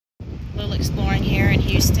exploring here in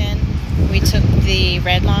Houston. We took the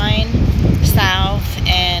Red Line south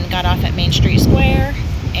and got off at Main Street Square,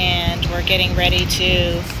 and we're getting ready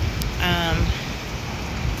to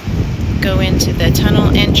go into the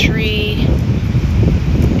tunnel entry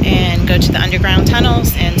and go to the underground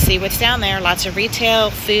tunnels and see what's down there. Lots of retail,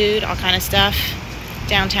 food, all kind of stuff.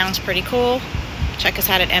 Downtown's pretty cool. Check us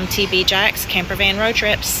out at MTB Jax Camper Van Road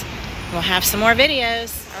Trips. We'll have some more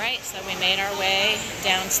videos. All right, so we made our way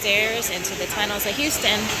downstairs into the tunnels of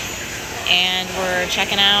Houston, and we're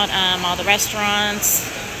checking out all the restaurants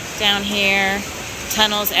down here.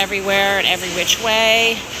 Tunnels everywhere and every which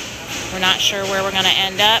way. We're not sure where we're gonna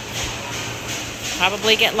end up.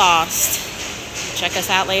 Probably get lost. Check us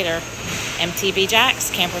out later. MTB Jax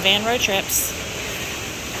Camper Van Road Trips.